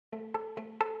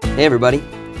Hey everybody,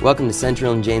 welcome to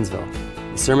Central in Janesville,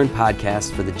 the sermon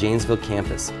podcast for the Janesville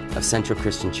campus of Central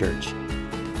Christian Church.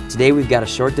 Today we've got a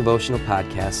short devotional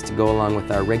podcast to go along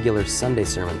with our regular Sunday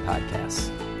sermon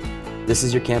podcasts. This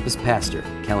is your campus pastor,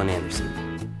 Kellen Anderson.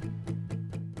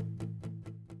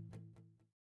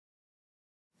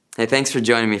 Hey, thanks for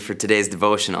joining me for today's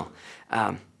devotional.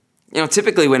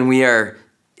 Typically when we are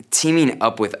teaming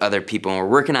up with other people and we're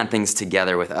working on things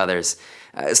together with others,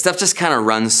 stuff just kind of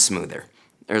runs smoother.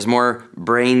 There's more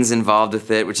brains involved with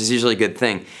it, which is usually a good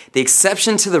thing. The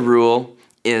exception to the rule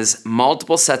is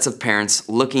multiple sets of parents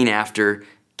looking after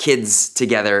kids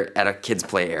together at a kids'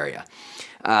 play area.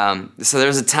 So there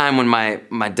was a time when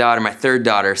my daughter, my third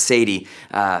daughter, Sadie,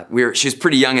 she was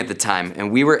pretty young at the time,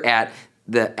 and we were at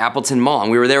the Appleton Mall,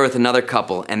 and we were there with another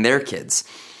couple and their kids.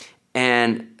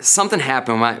 And something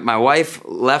happened. My wife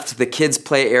left the kids'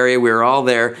 play area. We were all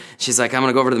there. She's like, I'm going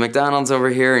to go over to the McDonald's over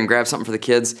here and grab something for the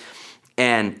kids.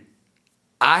 And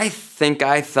I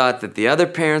thought that the other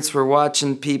parents were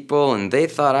watching people and they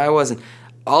thought I wasn't.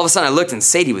 All of a sudden I looked and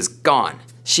Sadie was gone.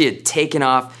 She had taken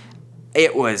off.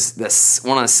 It was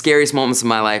one of the scariest moments of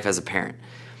my life as a parent.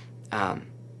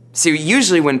 See,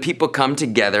 usually when people come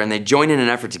together and they join in an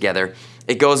effort together,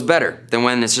 it goes better than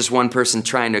when it's just one person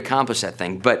trying to accomplish that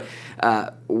thing. But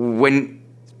when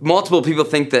multiple people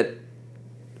think that,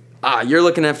 you're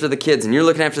looking after the kids and you're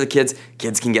looking after the kids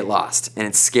can get lost and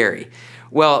it's scary.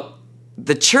 Well,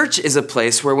 the church is a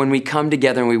place where when we come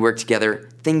together and we work together,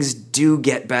 things do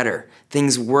get better.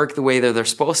 Things work the way that they're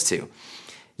supposed to.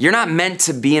 You're not meant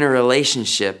to be in a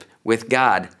relationship with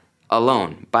God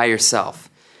alone, by yourself.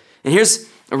 And here's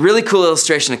a really cool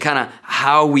illustration of kind of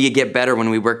how we get better when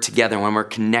we work together, when we're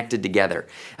connected together.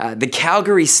 The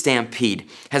Calgary Stampede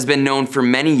has been known for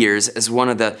many years as one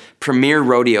of the premier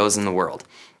rodeos in the world.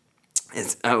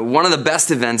 It's, one of the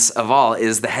best events of all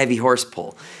is the heavy horse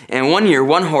pull. And one year,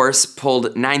 one horse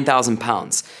pulled 9,000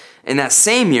 pounds. And that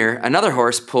same year, another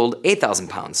horse pulled 8,000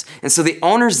 pounds. And so the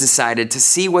owners decided to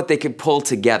see what they could pull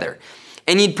together.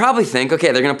 And you'd probably think,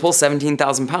 okay, they're going to pull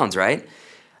 17,000 pounds, right?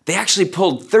 They actually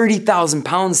pulled 30,000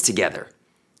 pounds together.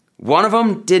 One of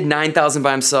them did 9,000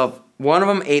 by himself, one of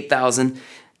them 8,000.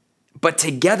 But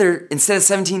together, instead of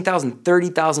 17,000,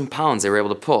 30,000 pounds they were able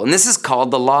to pull. And this is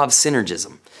called the law of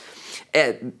synergism.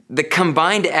 The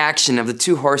combined action of the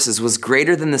two horses was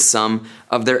greater than the sum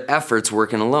of their efforts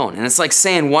working alone. And it's like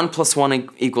saying 1 + 1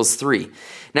 = 3.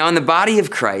 Now, in the body of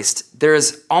Christ, there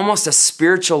is almost a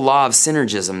spiritual law of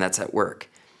synergism that's at work.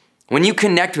 When you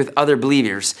connect with other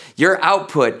believers, your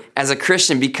output as a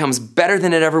Christian becomes better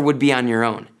than it ever would be on your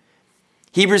own.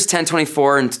 Hebrews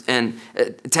 10:24 and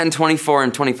 10:24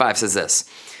 and 25 says this,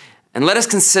 "And let us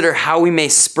consider how we may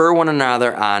spur one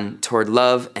another on toward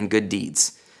love and good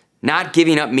deeds, not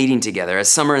giving up meeting together, as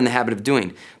some are in the habit of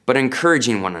doing, but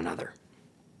encouraging one another."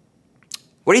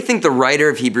 What do you think the writer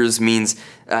of Hebrews means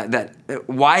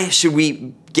why should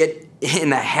we get in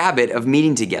the habit of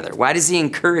meeting together? Why does he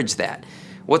encourage that?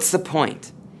 What's the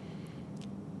point?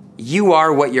 You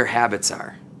are what your habits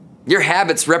are. Your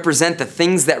habits represent the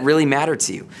things that really matter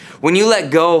to you. When you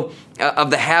let go of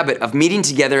the habit of meeting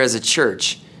together as a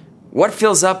church, what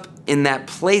fills up in that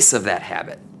place of that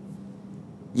habit?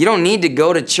 You don't need to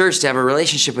go to church to have a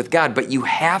relationship with God, but you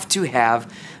have to have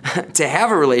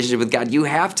a relationship with God. You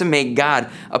have to make God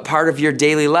a part of your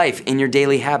daily life, in your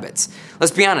daily habits.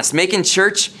 Let's be honest, making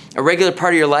church a regular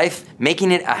part of your life,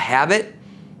 making it a habit,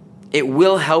 it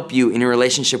will help you in your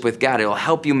relationship with God. It will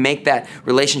help you make that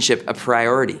relationship a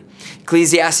priority.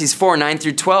 Ecclesiastes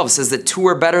 4:9-12 says that two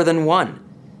are better than one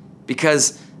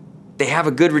because they have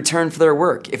a good return for their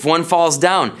work. If one falls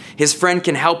down, his friend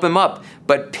can help him up,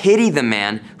 but pity the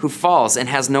man who falls and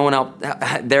has no one else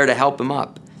there to help him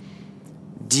up.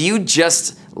 Do you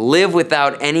just live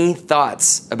without any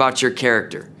thoughts about your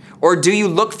character? Or do you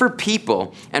look for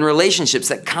people and relationships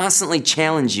that constantly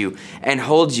challenge you and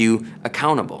hold you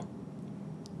accountable?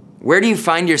 Where do you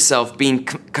find yourself being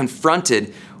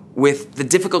confronted with the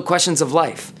difficult questions of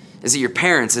life? Is it your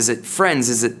parents? Is it friends?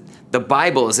 Is it the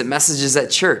Bible? Is it messages at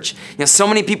church? So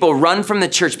many people run from the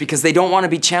church because they don't want to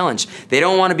be challenged. They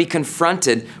don't want to be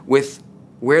confronted with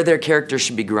where their character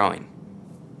should be growing.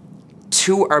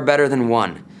 Two are better than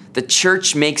one. The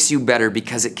church makes you better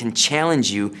because it can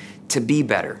challenge you to be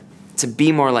better, to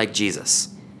be more like Jesus.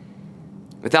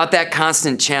 Without that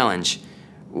constant challenge,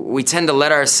 we tend to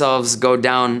let ourselves go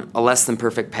down a less than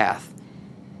perfect path.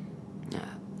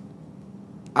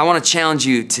 I want to challenge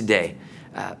you today.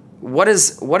 What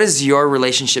does your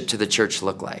relationship to the church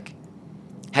look like?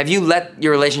 Have you let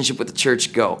your relationship with the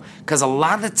church go? Because a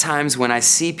lot of the times when I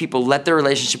see people let their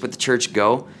relationship with the church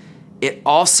go, it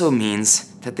also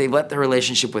means that they let their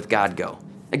relationship with God go.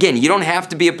 Again, you don't have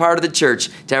to be a part of the church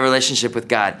to have a relationship with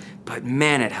God, but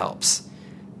man, it helps.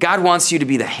 God wants you to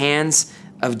be the hands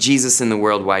of Jesus in the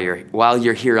world while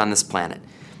you're here on this planet.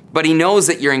 But he knows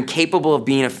that you're incapable of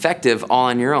being effective all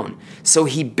on your own. So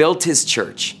he built his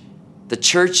church, the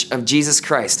church of Jesus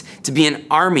Christ, to be an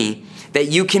army that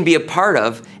you can be a part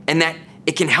of and that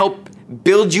it can help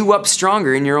build you up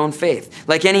stronger in your own faith.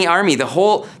 Like any army, the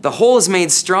whole is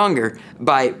made stronger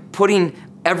by putting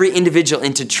every individual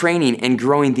into training and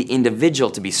growing the individual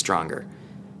to be stronger.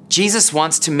 Jesus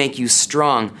wants to make you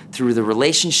strong through the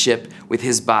relationship with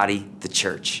his body, the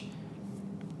church.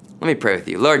 Let me pray with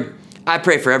you. Lord, I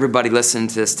pray for everybody listening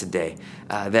to this today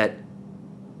that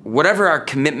whatever our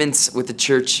commitments with the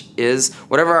church is,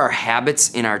 whatever our habits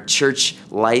in our church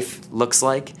life looks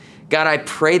like, God, I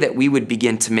pray that we would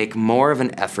begin to make more of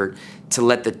an effort to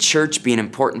let the church be an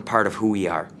important part of who we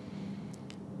are.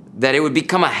 That it would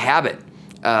become a habit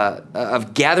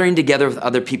of gathering together with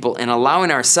other people and allowing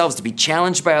ourselves to be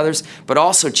challenged by others, but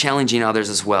also challenging others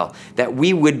as well. That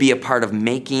we would be a part of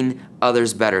making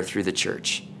others better through the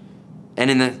church. And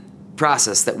in the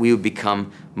process, that we would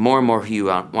become more and more who you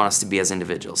want us to be as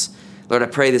individuals. Lord, I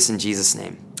pray this in Jesus'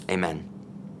 name. Amen.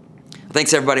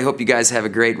 Thanks, everybody. Hope you guys have a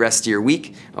great rest of your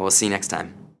week. We'll see you next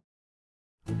time.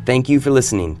 Thank you for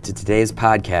listening to today's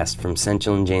podcast from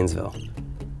Central in Janesville.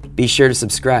 Be sure to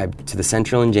subscribe to the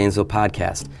Central in Janesville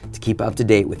podcast to keep up to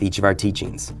date with each of our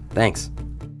teachings. Thanks.